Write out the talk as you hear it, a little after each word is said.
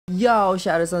Yo,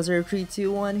 Shadow Sunser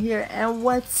 321 here, and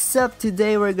what's up?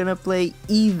 Today we're gonna play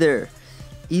Either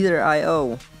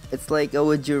IO. It's like a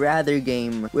would you rather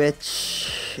game,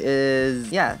 which is,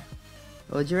 yeah,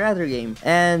 a would you rather game.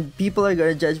 And people are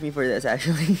gonna judge me for this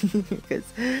actually, because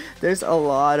there's a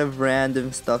lot of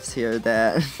random stuffs here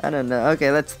that, I don't know.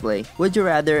 Okay, let's play. Would you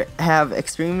rather have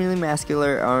extremely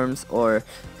muscular arms or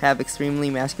have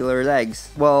extremely muscular legs?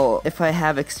 Well, if I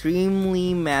have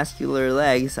extremely muscular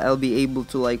legs, I'll be able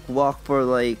to like walk for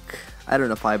like, I don't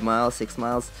know, 5 miles, 6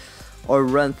 miles, or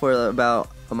run for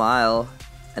about a mile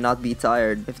and not be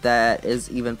tired, if that is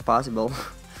even possible.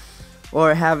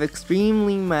 Or have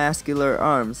extremely muscular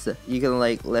arms. You can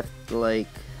like lift like,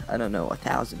 I don't know,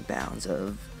 1,000 pounds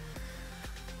of,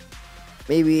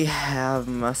 maybe have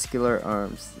muscular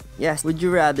arms. Yes. Would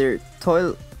you rather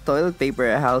toilet paper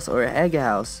a house or egg a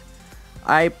house?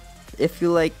 If you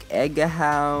like egg a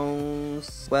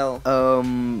house, well,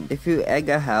 if you egg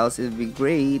a house, it'd be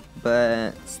great,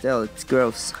 but still, it's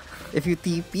gross. If you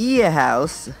TP a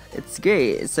house, it's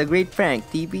great. It's a great prank.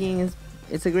 TPing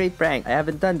it's a great prank. I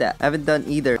haven't done that. I haven't done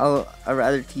either. I'd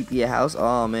rather TP a house.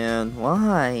 Oh man,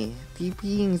 why?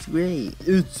 TPing is great.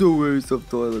 It's a waste of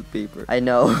toilet paper. I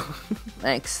know.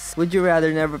 Next. Would you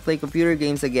rather never play computer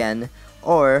games again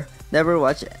or never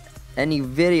watch any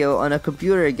video on a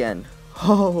computer again?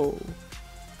 Oh.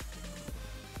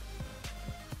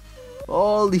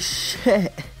 Holy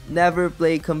shit. Never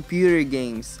play computer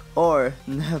games or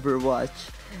never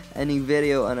watch any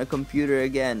video on a computer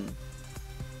again.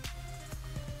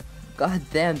 God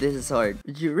damn, this is hard.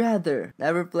 Would you rather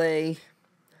never play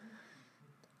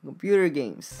computer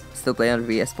games? Still play on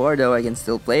PS4 though, I can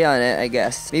still play on it, I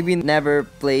guess. Maybe never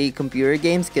play computer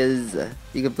games because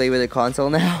you can play with a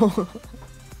console now.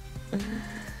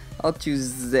 I'll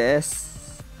choose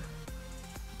this.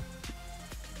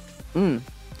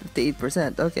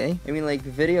 58%, okay. I mean, like,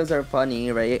 videos are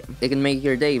funny, right? They can make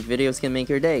your day. Videos can make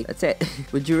your day. That's it.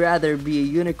 Would you rather be a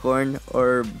unicorn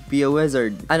or be a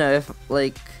wizard? I know, if,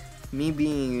 like, me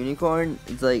being a unicorn,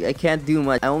 it's like, I can't do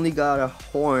much. I only got a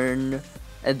horn,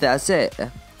 and that's it.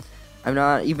 I'm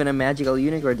not even a magical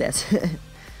unicorn, that's it.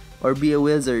 Or be a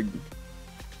wizard.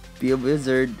 Be a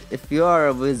wizard. If you are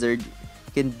a wizard,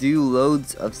 you can do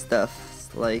loads of stuff,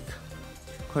 like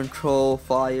control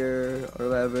fire or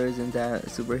whatever, isn't that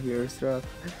superhero stuff?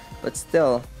 But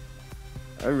still,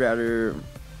 I'd rather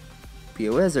be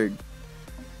a wizard.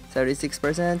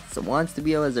 76% wants to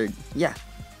be a wizard. Yeah,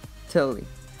 totally.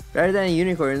 Rather than a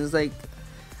unicorn, it's like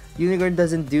unicorn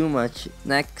doesn't do much.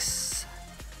 Next,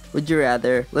 would you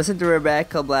rather listen to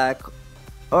Rebecca Black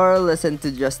or listen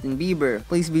to Justin Bieber?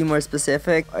 Please be more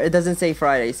specific. It doesn't say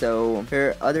Friday, so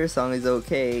her other song is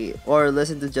okay. Or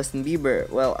listen to Justin Bieber.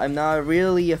 Well, I'm not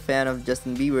really a fan of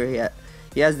Justin Bieber yet.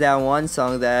 He has that one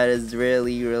song that is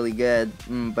really, really good,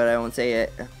 but I won't say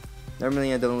it.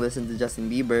 Normally, I don't listen to Justin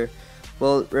Bieber.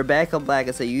 Well, Rebecca Black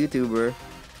is a YouTuber,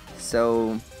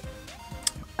 so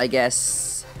I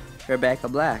guess Rebecca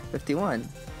Black, 51.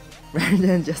 Rather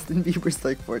than Justin Bieber's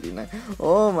like 49.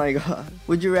 Oh my god.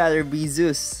 Would you rather be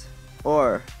Zeus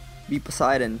or be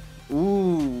Poseidon?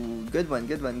 Ooh, good one,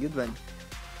 good one, good one.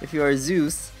 If you are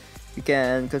Zeus, you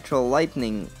can control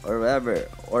lightning or whatever.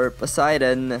 Or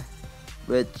Poseidon,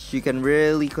 which you can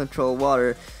really control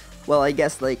water. Well, I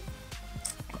guess like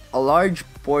a large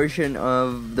portion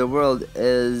of the world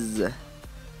is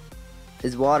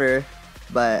water,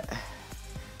 but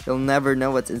you'll never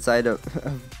know what's inside of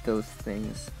those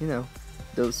things. You know,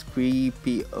 those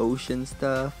creepy ocean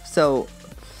stuff. So,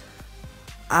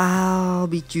 I'll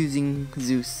be choosing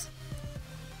Zeus.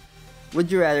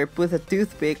 Would you rather put a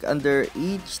toothpick under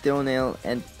each toenail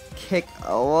and kick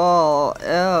a wall?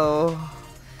 Ew.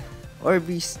 Or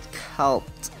be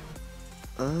scalped?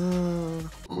 Oh.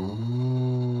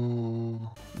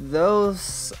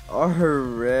 Those are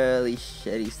really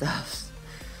shitty stuff.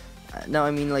 No,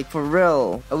 I mean like for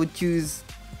real. I would choose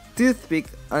toothpick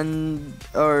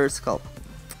or scalp.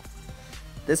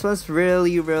 This one's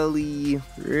really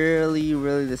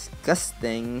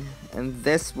disgusting. And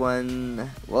this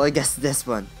one, well, I guess this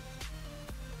one.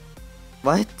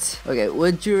 What? Okay,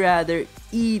 would you rather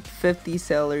eat 50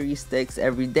 celery sticks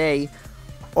every day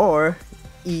or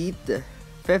eat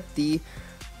 50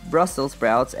 Brussels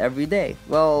sprouts every day?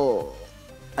 Well,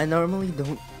 I normally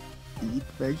don't eat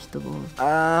vegetables.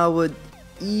 I would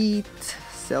eat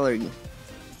celery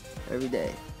every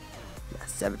day. Yeah,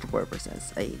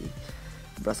 74%. I eat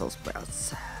Brussels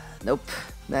sprouts. Nope.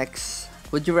 Next.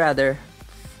 Would you rather...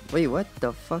 Wait, what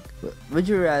the fuck? Would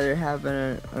you rather have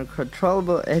an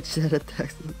uncontrollable itch that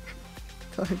attacks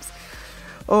times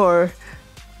or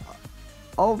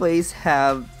always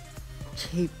have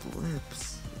chapped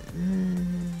lips?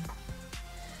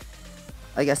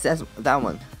 I guess that's that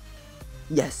one.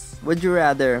 Yes. Would you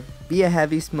rather be a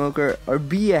heavy smoker or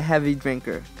be a heavy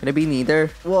drinker? Can it be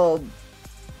neither? Well,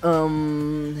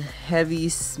 heavy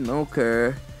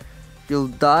smoker, you'll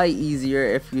die easier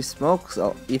if you smoke.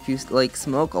 So if you like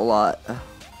smoke a lot,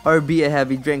 or be a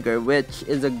heavy drinker, which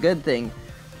is a good thing.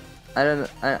 I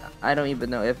don't even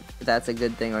know if that's a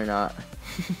good thing or not.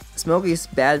 Smoking is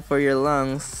bad for your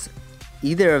lungs.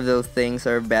 Either of those things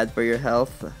are bad for your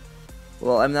health.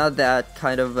 Well, I'm not that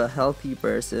kind of a healthy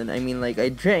person. I mean, like, I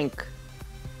drink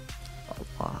a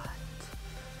lot.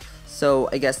 So,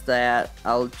 I guess that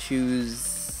I'll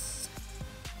choose...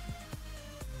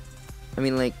 I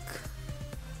mean, like,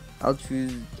 I'll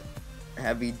choose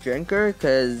heavy drinker,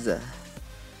 because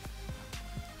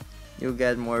you'll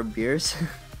get more beers.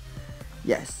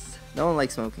 Yes, no one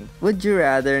likes smoking. Would you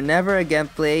rather never again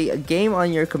play a game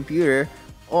on your computer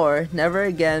or never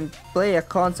again play a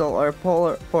console or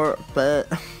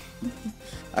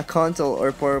a console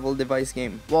or portable device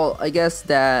game? Well, I guess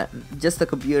that just the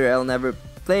computer. I'll never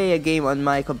play a game on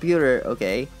my computer,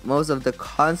 okay? Most of the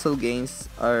console games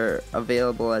are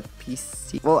available at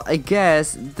PC. Well, I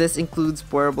guess this includes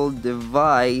portable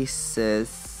devices,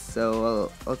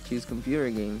 so I'll choose computer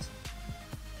games.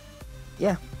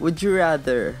 Yeah, would you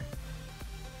rather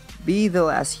be the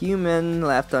last human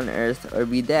left on Earth or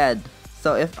be dead?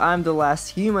 So if I'm the last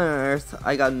human on Earth,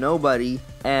 I got nobody,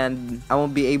 and I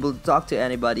won't be able to talk to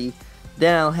anybody,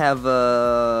 then I'll have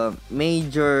a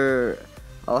major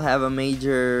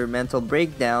mental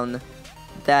breakdown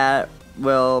that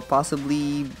will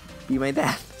possibly be my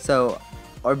death. So,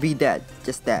 or be dead,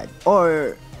 just dead.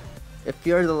 Or if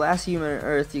you're the last human on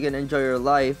Earth, you can enjoy your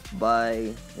life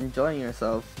by enjoying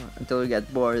yourself until you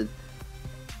get bored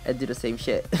and do the same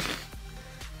shit.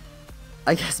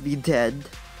 I guess be dead.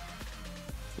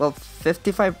 Well,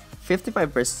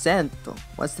 55%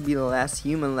 wants to be the last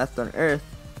human left on Earth,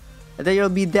 and then you'll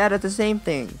be dead at the same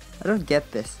thing. I don't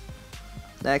get this.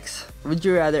 Next, would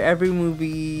you rather every movie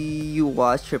you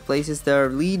watch replaces their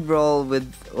lead role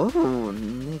with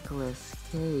Nicolas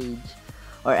Cage,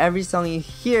 or every song you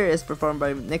hear is performed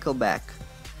by Nickelback?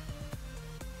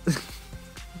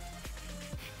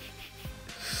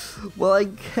 Well, I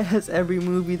guess every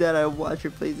movie that I watch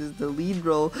replaces the lead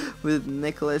role with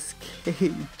Nicolas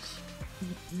Cage.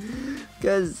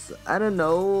 Cause I don't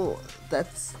know,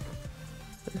 that's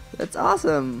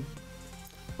awesome.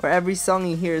 Or every song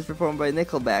you hear is performed by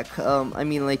Nickelback. I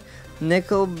mean, like,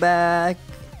 Nickelback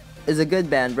is a good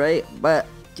band, right? But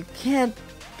you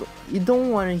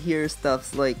don't want to hear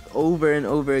stuff like over and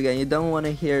over again. You don't want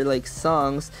to hear like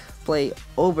songs play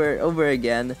over and over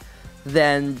again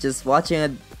than just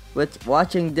watching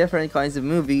different kinds of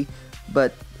movie.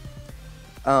 But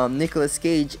Nicolas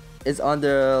Cage is on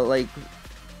the like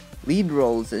lead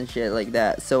roles and shit like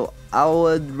that. So I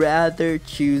would rather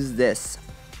choose this.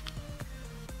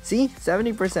 See,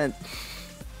 70%.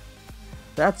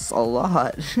 That's a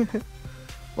lot.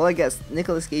 Well, I guess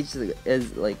Nicolas Cage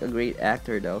is like a great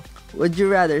actor though. Would you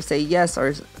rather say yes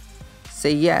or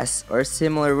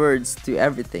similar words to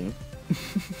everything?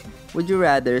 Would you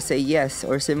rather say yes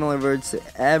or similar words to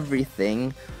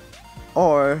everything,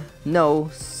 or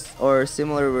no or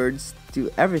similar words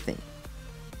to everything?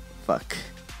 Fuck.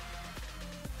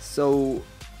 So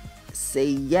say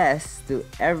yes to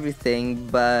everything,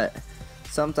 but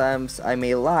sometimes I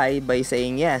may lie by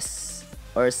saying yes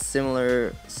or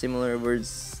similar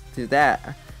words to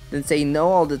that. Then say no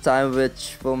all the time,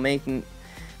 which will make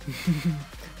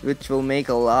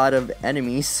a lot of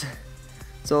enemies.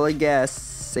 So I guess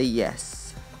say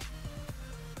yes.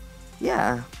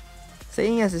 Yeah,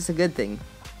 saying yes is a good thing.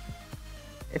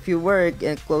 If you work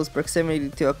in close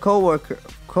proximity to a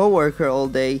coworker all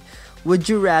day, would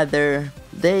you rather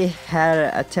they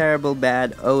had a terrible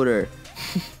bad odor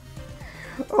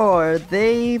or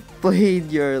they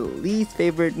played your least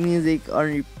favorite music on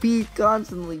repeat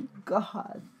constantly?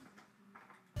 God.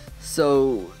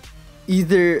 So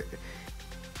either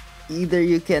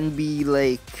you can be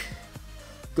like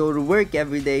go to work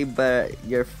every day, but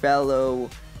your fellow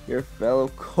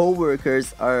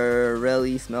co-workers are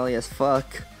really smelly as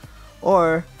fuck,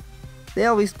 or they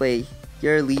always play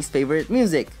your least favorite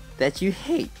music that you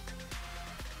hate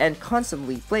and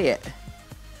constantly play it.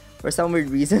 For some weird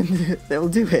reason, they'll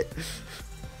do it.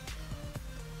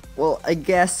 Well, I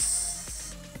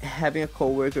guess having a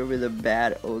coworker with a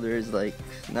bad odor is like,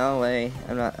 no way.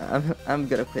 I'm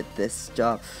gonna quit this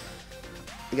job.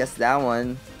 I guess that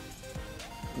one.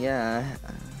 Yeah.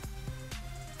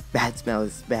 Bad smell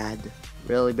is bad.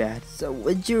 Really bad. So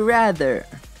would you rather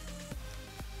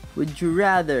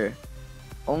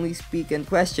only speak in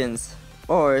questions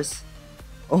or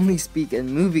only speak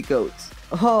in movie quotes?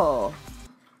 Oh,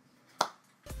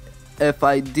 if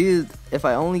I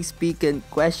only speak in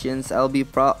questions,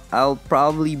 I'll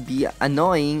probably be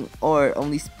annoying, or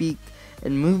only speak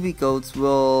in movie quotes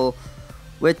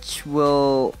which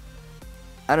will,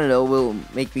 I don't know, will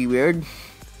make me weird.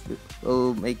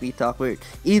 Will make me talk weird.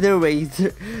 Either way,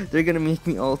 they're gonna make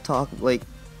me all talk like,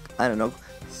 I don't know.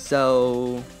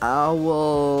 So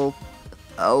I'll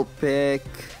pick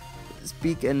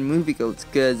speak in movie quotes,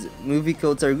 because movie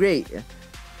quotes are great.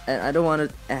 And I don't want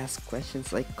to ask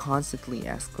questions, like constantly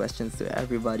ask questions to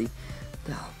everybody.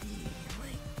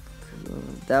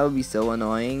 That would be so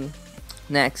annoying.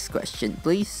 Next question,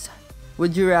 please.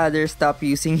 Would you rather stop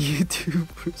using YouTube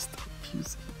or stop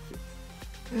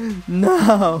using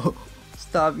No!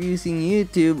 Stop using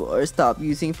YouTube or stop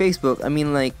using Facebook? I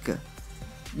mean, like,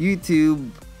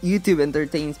 YouTube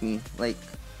entertains me, like,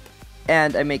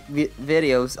 and I make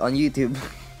videos on YouTube.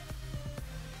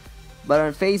 But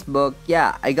on Facebook,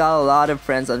 yeah, I got a lot of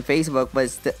friends on Facebook,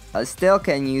 but I still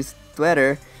can use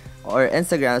Twitter or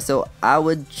Instagram, so I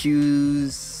would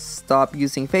choose stop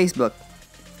using Facebook.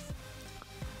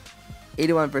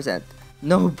 81%.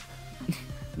 Nope.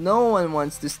 No one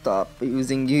wants to stop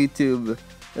using YouTube.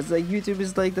 It's like YouTube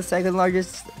is like the second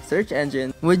largest search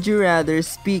engine. Would you rather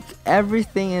speak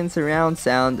everything in surround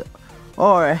sound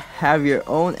or have your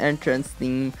own entrance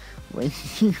theme when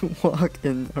you walk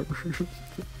in a room?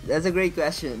 That's a great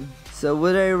question. So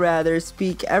would I rather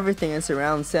speak everything in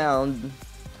surround sound,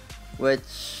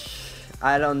 which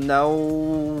I don't know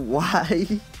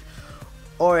why,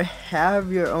 or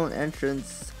have your own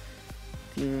entrance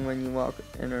theme when you walk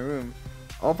in a room?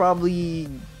 I'll probably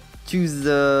choose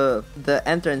the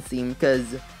entrance theme, because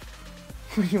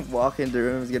when you walk in the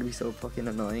room, it's gonna be so fucking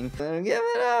annoying. Give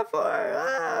it up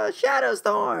for Shadow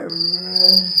Storm.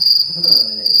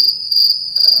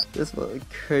 This will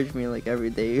encourage me like every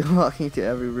day, walking to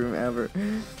every room ever.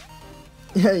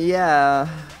 Yeah,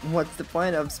 what's the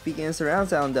point of speaking in surround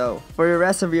sound though? For the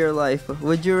rest of your life,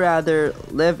 would you rather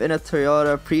live in a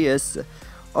Toyota Prius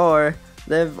or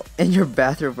live in your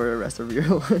bathroom for the rest of your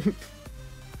life?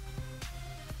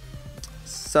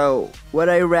 So, would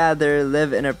I rather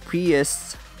live in a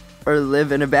Prius or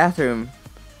live in a bathroom?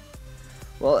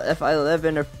 Well, if I live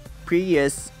in a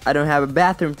Prius, I don't have a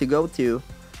bathroom to go to.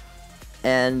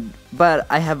 But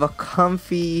I have a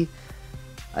comfy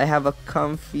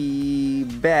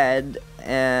bed,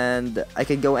 and I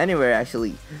can go anywhere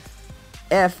actually.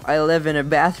 If I live in a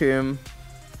bathroom,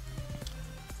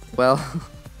 well,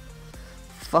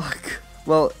 fuck.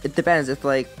 Well, it depends. If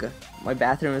like my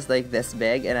bathroom is like this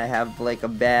big and I have like a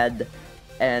bed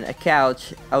and a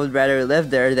couch, I would rather live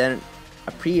there than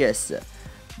a Prius.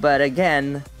 But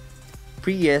again,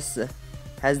 Prius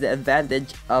has the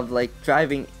advantage of like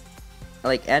driving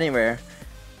like anywhere.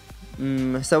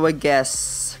 So I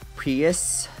guess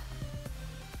Prius.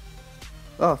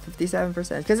 Oh,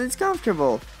 57%, because it's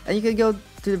comfortable and you can go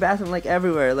to the bathroom like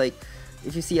everywhere. Like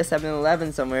if you see a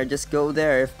 7-Eleven somewhere, just go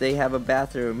there if they have a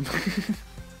bathroom.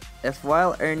 If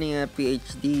while earning a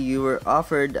PhD you were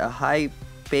offered a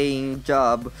high-paying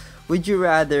job, would you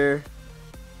rather?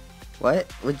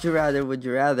 What? Would you rather? What?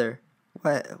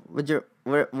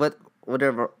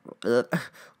 Whatever.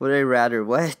 Would I rather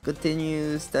what?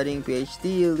 Continue studying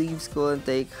PhD, leave school, and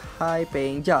take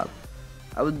high-paying job?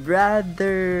 I would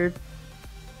rather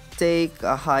take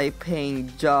a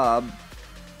high-paying job.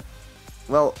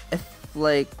 Well, if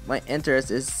like my interest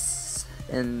is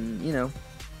in, you know,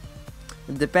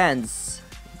 it depends.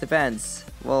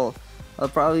 Well, I'll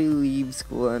probably leave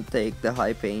school and take the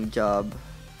high-paying job.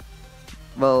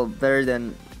 Well, better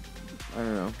than, I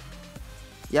don't know.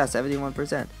 Yeah,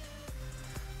 71%.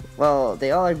 Well,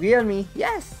 they all agree on me.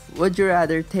 Yes! Would you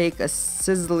rather take a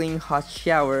sizzling hot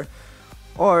shower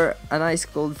or an ice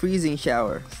cold freezing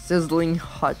shower? Sizzling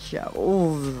hot shower.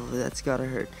 Oh, that's gotta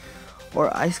hurt.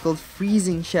 Or ice cold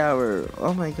freezing shower.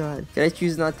 Oh my god. Can I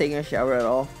choose not taking a shower at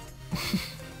all?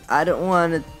 I don't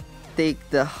want to take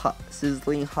the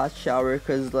sizzling hot shower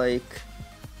because, like,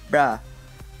 bruh,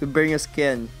 you burn your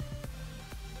skin.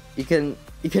 You can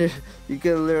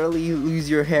literally lose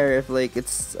your hair if like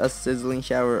it's a sizzling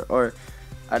shower, or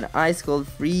an ice cold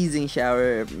freezing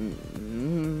shower.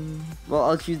 Well,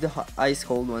 I'll choose the ice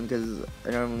cold one because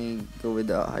I normally go with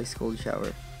the ice cold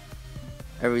shower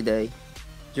every day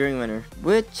during winter.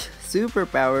 Which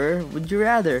superpower would you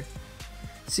rather?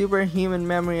 Superhuman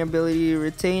memory ability to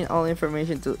retain all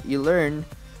information you learn.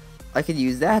 I could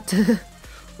use that.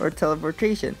 Or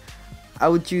teleportation. I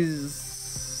would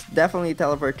choose definitely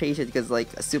teleportation, because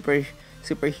like a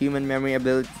superhuman memory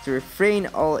ability to refrain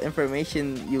all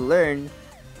information you learn,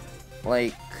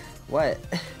 like What?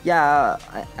 Yeah,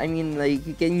 I mean, like,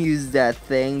 you can use that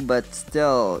thing, but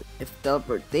still, if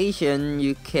teleportation,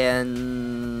 you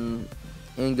can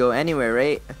go anywhere,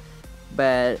 right?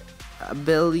 But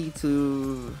ability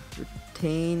to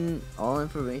retain all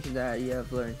information that you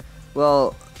have learned.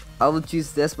 Well, I will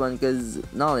choose this one because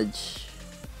knowledge.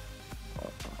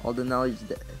 All the knowledge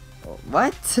that.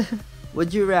 What?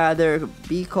 Would you rather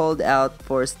be called out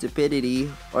for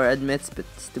stupidity or admit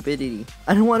stupidity?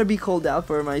 I don't want to be called out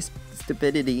for my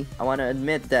stupidity. I want to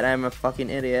admit that I'm a fucking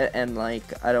idiot, and like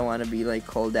I don't want to be like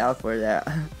called out for that.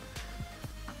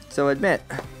 So admit.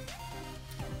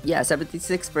 Yeah,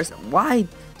 76%. Why?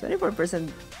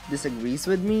 24% disagrees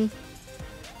with me?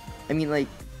 I mean, like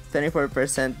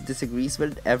 24% disagrees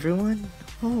with everyone?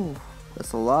 Oh,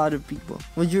 that's a lot of people.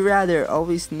 Would you rather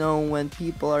always know when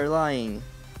people are lying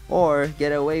or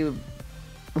get away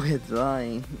with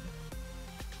lying?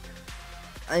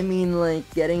 I mean,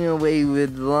 like, getting away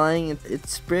with lying,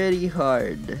 it's pretty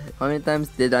hard. How many times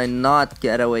did I not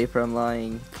get away from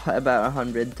lying? About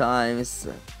 100 times.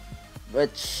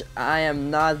 Which, I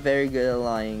am not very good at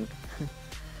lying.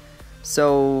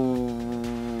 So,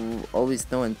 always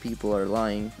know when people are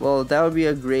lying. Well, that would be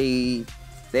a great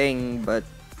thing, but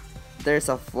there's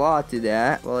a flaw to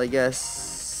that. Well, I guess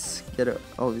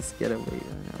always get away.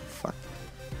 Oh, fuck.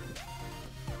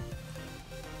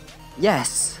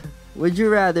 Yes. Would you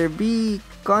rather be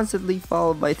constantly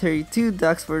followed by 32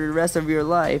 ducks for the rest of your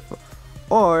life,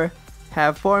 or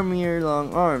have 4-meter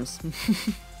long arms?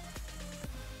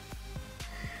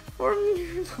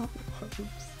 4-meter long arms.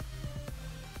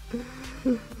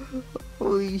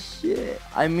 Holy shit.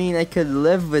 I mean, I could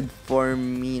live with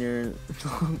 4-meter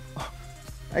long arms.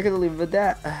 I could live with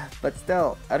that, but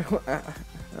still, I don't.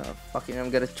 Fucking, I'm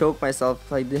gonna choke myself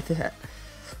if I did that.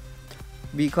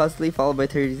 Be constantly followed by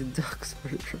 32 ducks for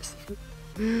the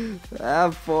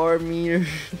rest. 4 meters.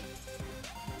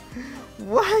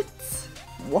 What?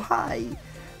 Why?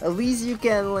 At least you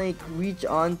can like reach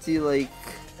onto like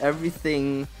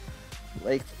everything,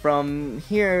 like from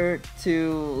here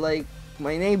to like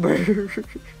my neighbor.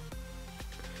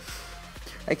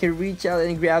 I can reach out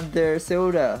and grab their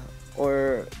soda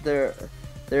or their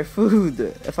food.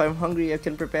 If I'm hungry, I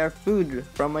can prepare food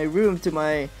from my room to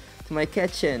my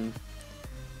kitchen.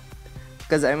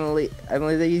 Because I'm a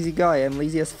lazy guy. I'm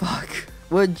lazy as fuck.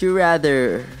 Would you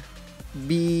rather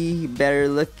be better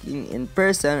looking in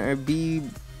person or be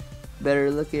better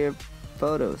looking in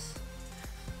photos?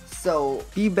 So,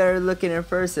 be better looking in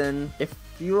person. If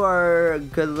you are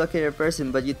good looking in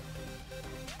person, but you,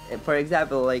 for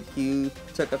example, like you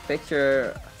took a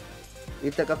picture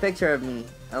of me,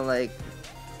 and like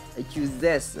I choose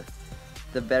this,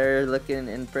 the better looking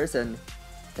in person.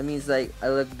 That means like I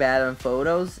look bad on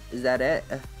photos. Is that it?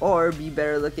 Or be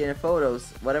better looking in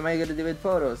photos. What am I gonna do with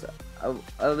photos?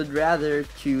 I would rather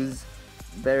choose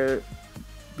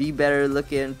be better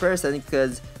looking in person,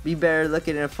 because be better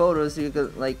looking in photos, you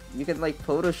can like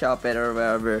Photoshop it or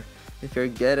whatever. If you're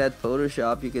good at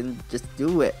Photoshop, you can just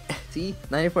do it. See,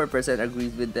 94%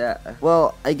 agrees with that.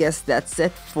 Well, I guess that's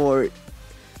it for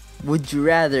Would You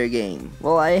Rather game.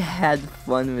 Well, I had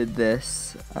fun with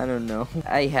this. I don't know.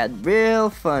 I had real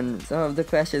fun. Some of the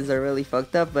questions are really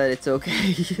fucked up, but it's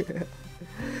okay.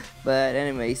 But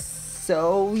anyways,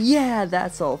 so yeah,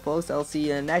 that's all folks. I'll see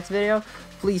you in the next video.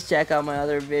 Please check out my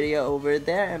other video over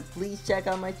there, and please check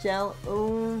out my channel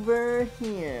over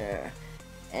here.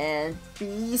 And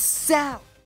peace out.